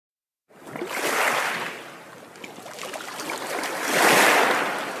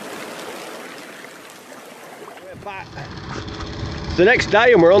It's the next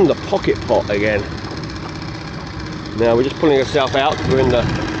day and we're on the pocket pot again. Now we're just pulling ourselves out. We're in the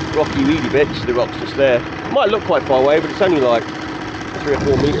rocky weedy bits, the rocks just there. It might look quite far away, but it's only like 3 or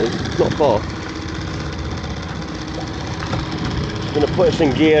 4 metres. It's not far. It's going to put us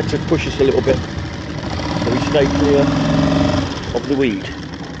in gear to push us a little bit so we stay clear of the weed.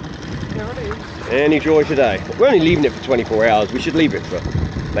 There it is. Any joy today. We're only leaving it for 24 hours. We should leave it for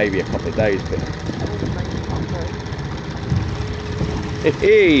maybe a couple of days. But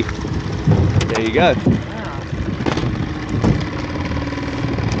hey, there you go.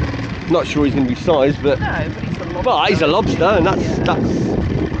 Not sure he's going to be sized, but no, but he's a lobster. Well, he's a lobster, and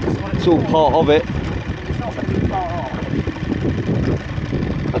that's all part of it. It's not going to be far off.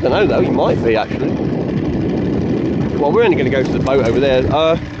 I don't know though. He might be actually. Well, we're only going to go to the boat over there.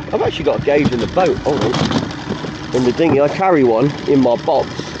 I've actually got a gauge in the boat. Hold on. In the dinghy, I carry one in my box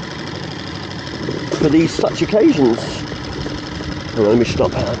for these such occasions. Hold on, let me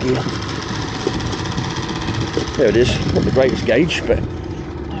stop out here. There it is. Not the greatest gauge, but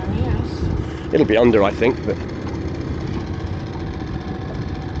There he is. it'll be under, I think. But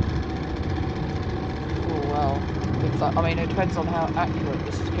Oh well. It's like, I mean, it depends on how accurate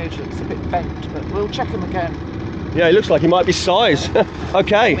this gauge looks. A bit bent, but we'll check him again. yeah, it looks like he might be sized.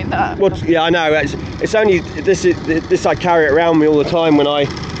 Okay. I mean that. Well, yeah, I know. It's only this. I carry it around me all the time when I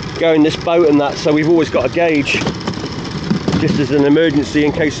go in this boat and that. So we've always got a gauge, just as an emergency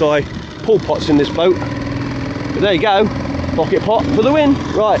in case I pull pots in this boat. But there you go, pocket pot for the win.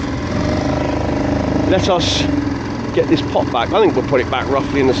 Right. Let us get this pot back. I think we'll put it back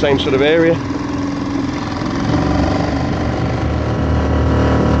roughly in the same sort of area.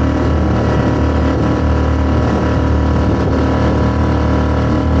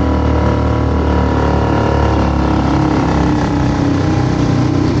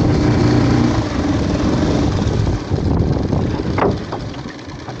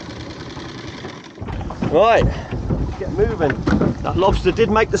 Right, let's get moving. That lobster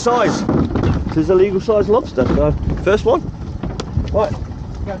did make the size. This is a legal size lobster. So, first one. Right.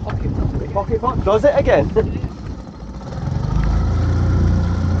 Go pocket pot. Pocket pot does it again.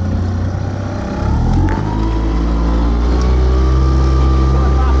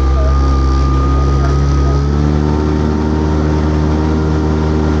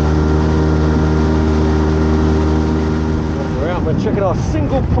 We're out. We're checking our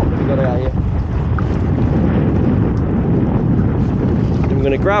single pot that we got out here. We're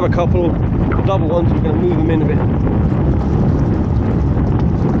going to grab a couple of double ones, we're going to move them in a bit.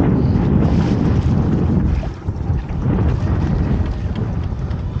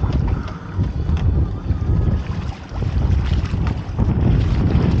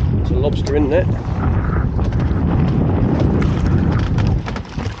 There's a lobster in there.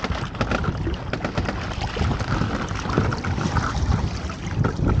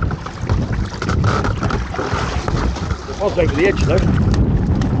 It was over the edge though.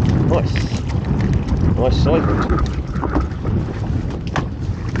 Nice size one too.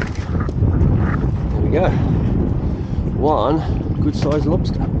 There we go. One good sized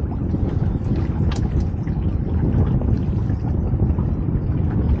lobster.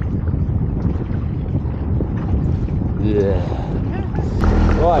 Yeah.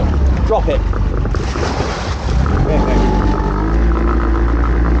 Right, drop it. Perfect.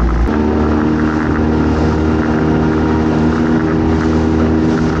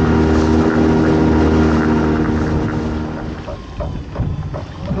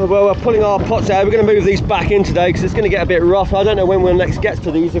 Well, we're pulling our pots out. We're going to move these back in today because it's going to get a bit rough. I don't know when we'll next get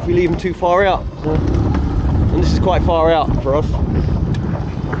to these if we leave them too far out. And this is quite far out for us.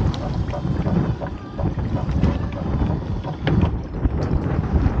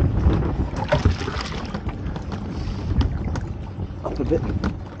 Up a bit.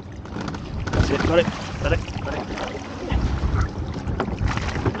 That's it. Got it. Got it. Got it.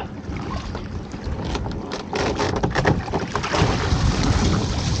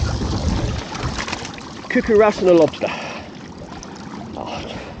 Cuckoo wrasse and a lobster. Oh.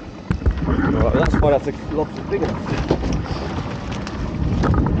 Right, that's why that's a lobster big enough.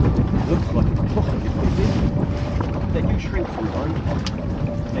 Looks like it's possibly pretty big. They do shrink sometimes.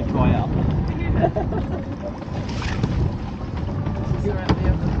 They dry out.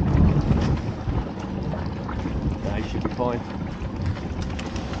 No, he should be fine.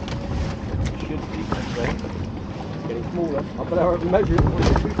 Should be okay. Getting smaller. I better measure it before it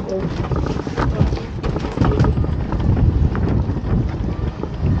gets too small.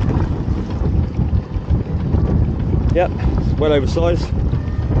 Yep, it's well oversized.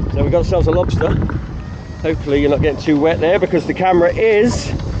 So we've got ourselves a lobster. Hopefully you're not getting too wet there because the camera is,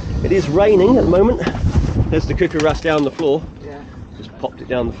 it is raining at the moment. There's the cuckoo wrasse down the floor. Yeah. Just popped it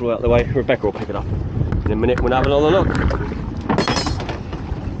down the floor out of the way. Rebecca will pick it up in a minute. We'll have another look.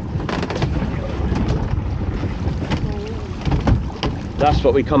 That's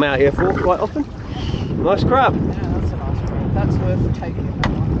what we come out here for quite often. Nice crab. Yeah, that's a nice crab. That's worth taking,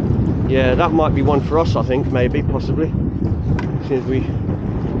 that one. Yeah, that might be one for us, I think, maybe, possibly. Since we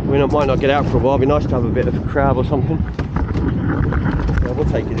might not get out for a while. It'd be nice to have a bit of crab or something. Yeah, we'll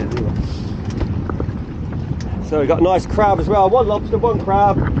take it anyway. So we got a nice crab as well. One lobster, one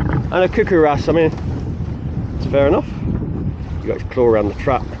crab, and a cuckoo wrasse. I mean, it's fair enough. You got to claw around the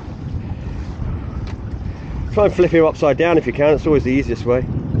trap. Try and flip him upside down if you can. It's always the easiest way.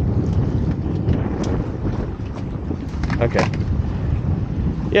 Okay.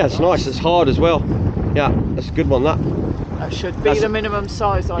 Yeah, it's nice. It's hard as well. Yeah, that's a good one. That should be the minimum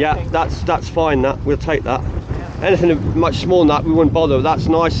size, I think. Yeah, that's fine. That we'll take that. Yeah. Anything much smaller than that, we wouldn't bother. That's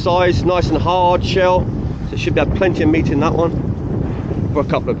nice size, nice and hard shell. So it should have plenty of meat in that one for a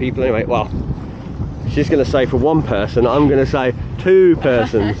couple of people anyway. Well, she's going to say for one person. I'm going to say 2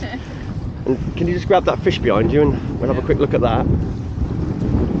 persons. And can you just grab that fish behind you and we'll have a quick look at that.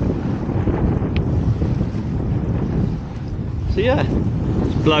 So yeah,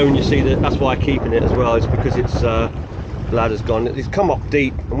 it's blown. You see that's why I'm keeping it as well. It's because its bladder's gone. It's come up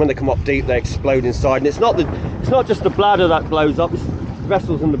deep, and when they come up deep, they explode inside. And it's not just the bladder that blows up. It's the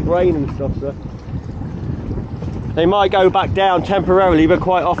vessels and the brain and stuff. So they might go back down temporarily, but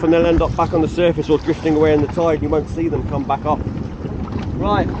quite often they'll end up back on the surface or drifting away in the tide. And you won't see them come back up.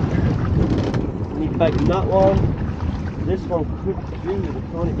 Right. Need bait in that one. This one could do with a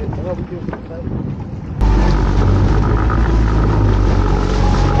tiny bit of barbecue.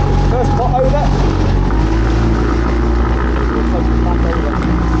 First pot over. We'll take it back over.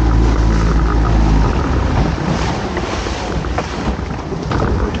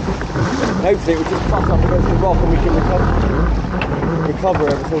 Hopefully it will just butt up against the rock and we can recover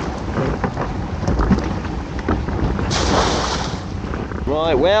everything.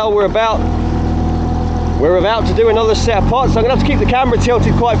 Right, well we're about to do another set of pots. I'm going to have to keep the camera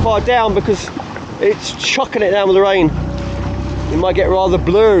tilted quite far down because it's chucking it down with the rain. It might get rather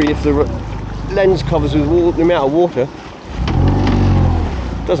blurry if the lens covers with the amount of water.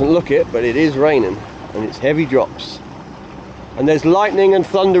 Doesn't look it, but it is raining and it's heavy drops. And there's lightning and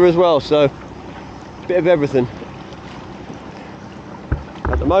thunder as well, so a bit of everything.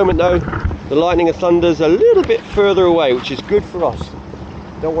 At the moment though, the lightning and thunder's a little bit further away, which is good for us.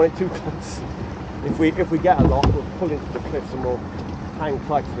 Don't want it too close. If we get a lot, we'll pull into the cliffs and we'll hang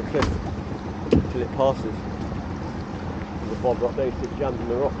tight to the cliff until it passes. The bob right there, you see it jammed in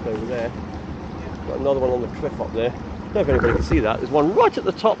the rocks over there. Got another one on the cliff up there. I don't know if anybody can see that. There's one right at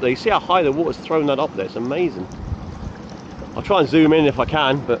the top there. You see how high the water's thrown that up there? It's amazing. I'll try and zoom in if I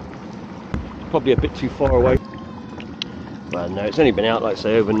can, but it's probably a bit too far away. Well, no, it's only been out, like I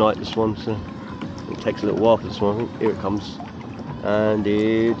say, overnight, this one, so it takes a little while for this one. I think. Here it comes. And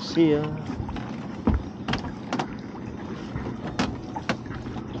it's here.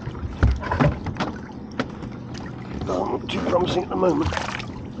 Oh, not too promising at the moment.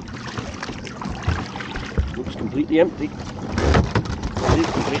 Looks completely empty. It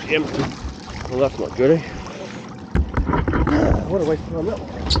is completely empty. Well, that's not good, eh? What a waste of time that one.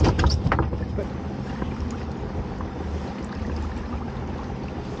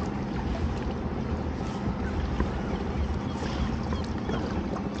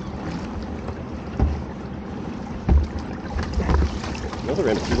 Another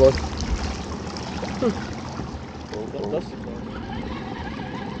empty one.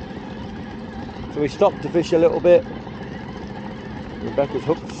 So we stopped to fish a little bit. Rebecca's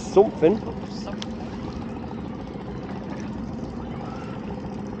hooked something.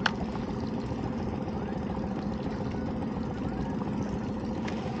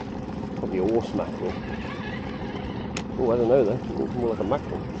 Probably a horse mackerel. Oh, I don't know though. It looks more like a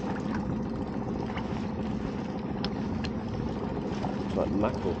mackerel. Looks like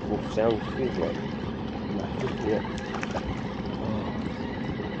mackerel. Or sounds feels like mackerel. Yeah.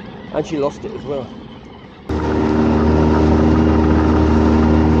 And she lost it as well.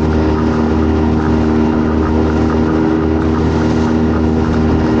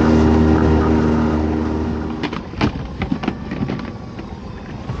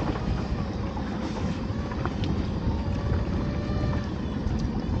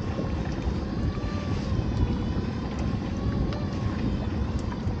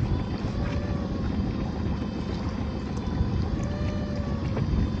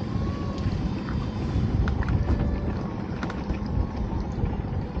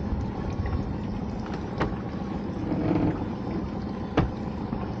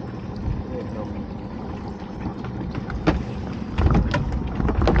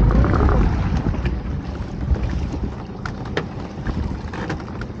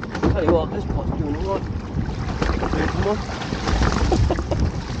 Tell you what, this pot's doing alright. Come on.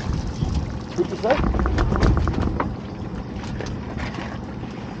 What you say?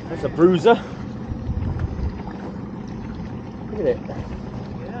 There's a bruiser. Look at it.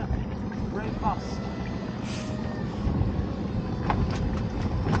 Yeah, robust.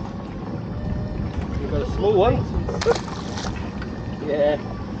 We've got a small one. Yeah,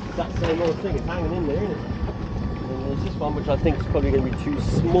 it's that same old thing, it's hanging in there, isn't it? And there's this one which I think is probably going to be too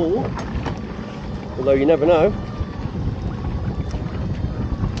small, although you never know.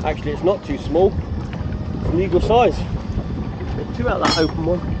 Actually, it's not too small, it's legal size. There's two out of that open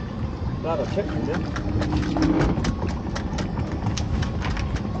one. Glad I checked it then.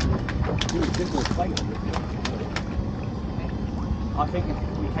 I think if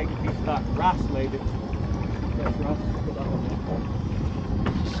we take a piece of that wrasse, maybe. Put that on there.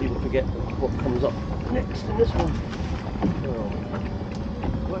 Just see if we get what comes up next in this one. Oh.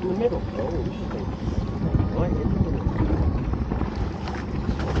 Right in the middle. Oh, interesting. Right in the middle.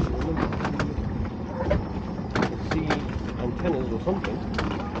 See antennas or something.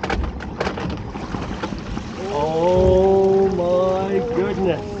 Oh my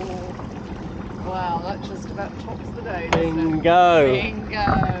goodness. Wow, that just about tops the day, doesn't Bingo. it?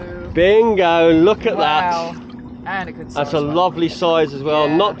 Bingo. Bingo, look at Wow. that. And a good size. That's a one. lovely size as well.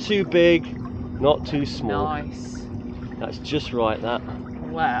 Yeah. Not too big, not too small. Nice. That's just right, that.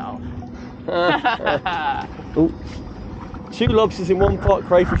 Wow. Ooh. 2 lobsters in one pot,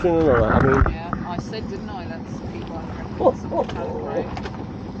 crayfish in another. I mean, Yeah, I said, didn't I? That's people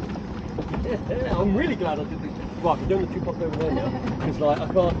yeah, I'm really glad I did this. Right, I'm doing the 2 pots over there now, because like I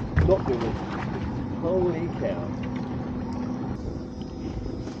can't not do this. Holy cow.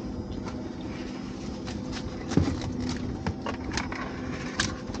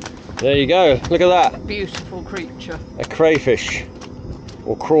 There you go, look at that. Beautiful creature. A crayfish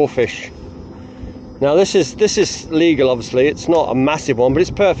or crawfish. Now this is legal, obviously. It's not a massive one, but it's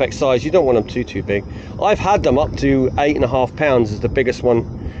perfect size. You don't want them too big. I've had them up to 8.5 pounds is the biggest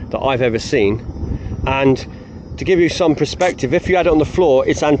one that I've ever seen. And to give you some perspective, if you had it on the floor,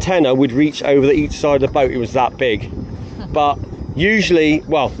 its antenna would reach over each side of the boat. It was that big. But usually,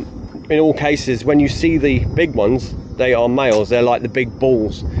 well, in all cases, when you see the big ones, they are males. They're like the big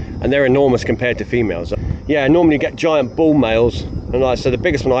bulls, and they're enormous compared to females. Yeah, normally you get giant bull males, and like I said, the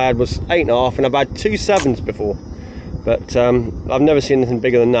biggest one I had was 8.5, and I've had 2 7s before, but I've never seen anything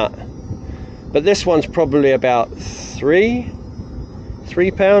bigger than that. But this one's probably about 3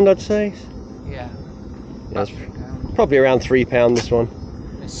 pound, I'd say. Yeah. Yeah, it's probably around 3 pound, this one.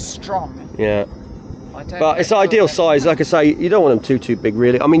 It's strong. Yeah. I don't But it's ideal size. Like I say, you don't want them too big,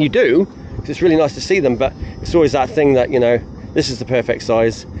 really. I mean, you do, because it's really nice to see them, but it's always that thing that, you know, this is the perfect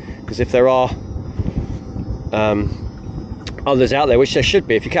size, because if there are others out there, which there should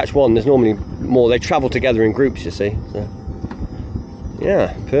be, if you catch one, there's normally more. They travel together in groups, you see. So,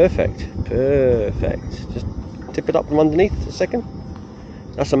 yeah, perfect. Just tip it up from underneath a second.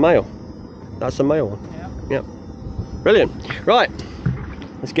 That's a male. That's a male one. Yeah. Brilliant. Right,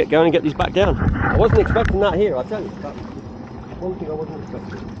 let's get going and get these back down. I wasn't expecting that here, I tell you. That's one thing I wasn't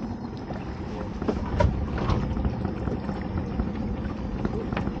expecting.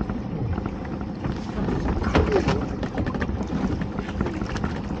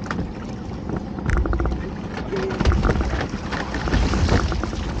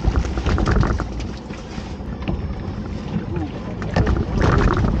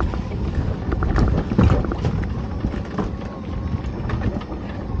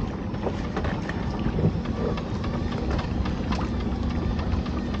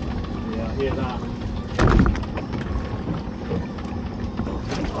 Hear that.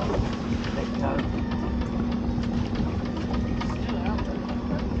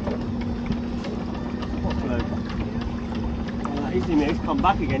 He's come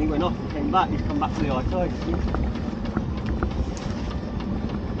back again. He went off and came back. He's come back to the high tide.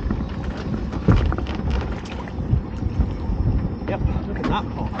 Yep, look at that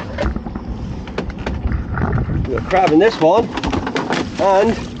pot. We've got a crab in this one,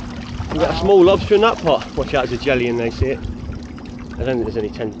 and we've got a small lobster in that pot. Watch out, there's a jelly in there, see it? I don't think there's any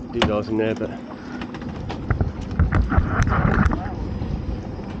 10 doodles in there, but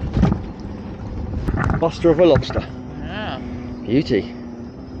buster of a lobster. Yeah. Beauty.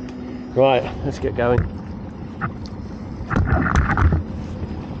 Right, let's get going.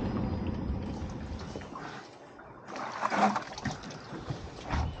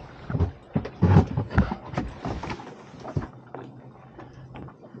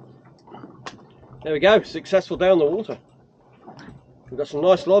 There we go, successful day on the water. We've got some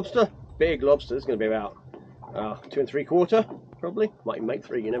nice lobster, big lobster. It's going to be about 2 3/4. probably. Might even make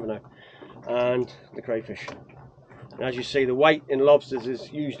 3, you never know. And the crayfish. And as you see, the weight in lobsters is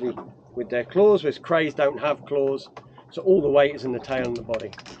usually with their claws, whereas crays don't have claws. So all the weight is in the tail and the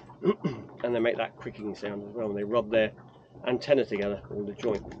body. And they make that cricking sound as well when they rub their antenna together, or the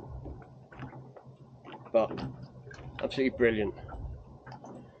joint. But absolutely brilliant.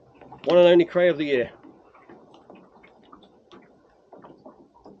 One and only cray of the year.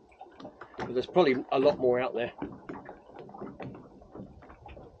 But there's probably a lot more out there.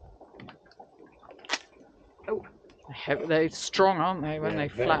 Oh, they're strong, aren't they, when they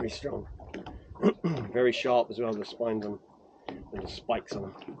flap? Very strong. Very sharp as well, the spines on and the spikes on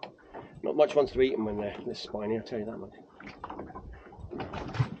them. Not much wants to eat them when they're this spiny, I'll tell you that much.